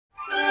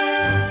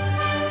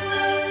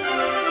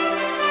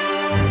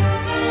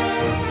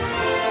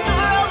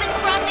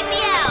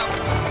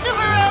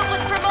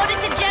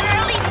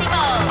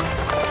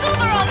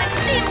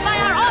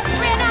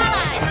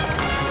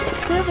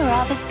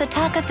Suvorov is the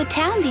talk of the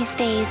town these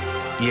days.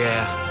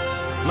 Yeah,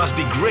 must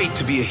be great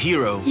to be a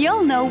hero.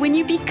 You'll know when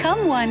you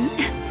become one.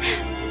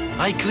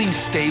 I clean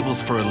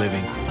stables for a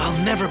living. I'll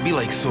never be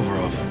like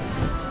Suvorov.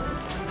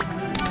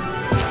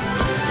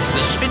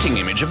 The spitting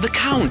image of the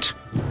Count.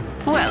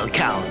 Well,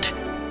 Count,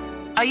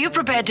 are you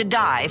prepared to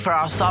die for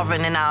our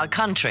sovereign and our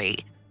country?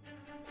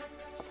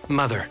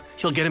 Mother,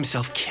 he'll get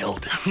himself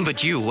killed.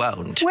 But you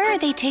won't. Where are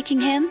they taking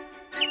him?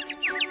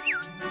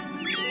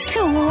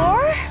 To war?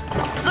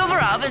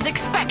 Suvorov is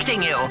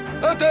expecting you.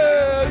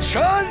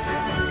 Attention!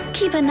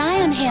 Keep an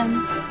eye on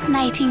him,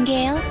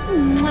 Nightingale.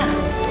 Mwah.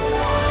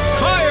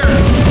 Fire!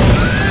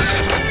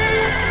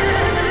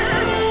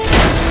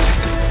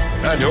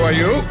 And who are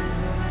you?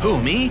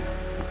 Who, me?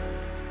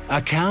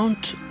 A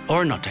count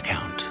or not a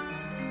count?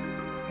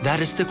 That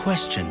is the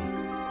question.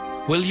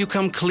 Will you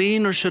come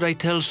clean, or should I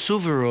tell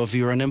Suvorov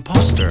you're an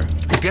imposter?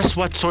 Guess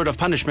what sort of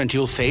punishment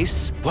you'll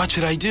face? What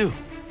should I do?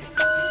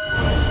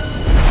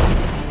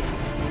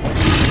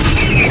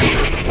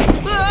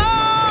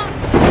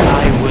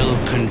 I will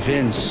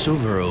convince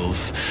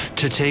Suvorov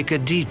to take a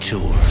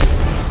detour.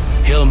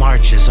 He'll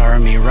march his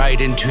army right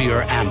into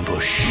your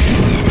ambush.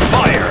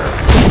 Fire!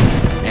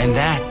 And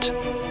that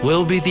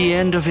will be the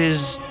end of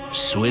his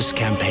Swiss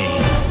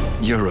campaign.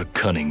 You're a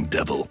cunning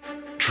devil.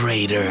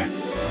 Traitor.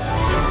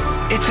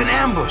 It's an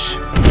ambush!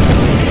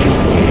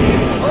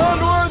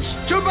 Onwards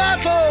to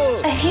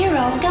battle! A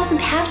hero doesn't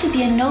have to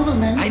be a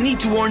nobleman. I need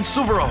to warn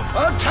Suvorov.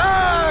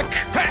 Attack!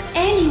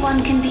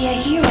 Anyone can be a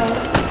hero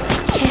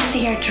if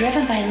they are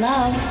driven by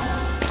love.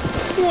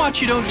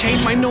 Watch you don't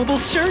taint my noble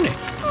surname.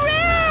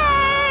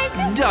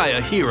 Die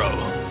a hero.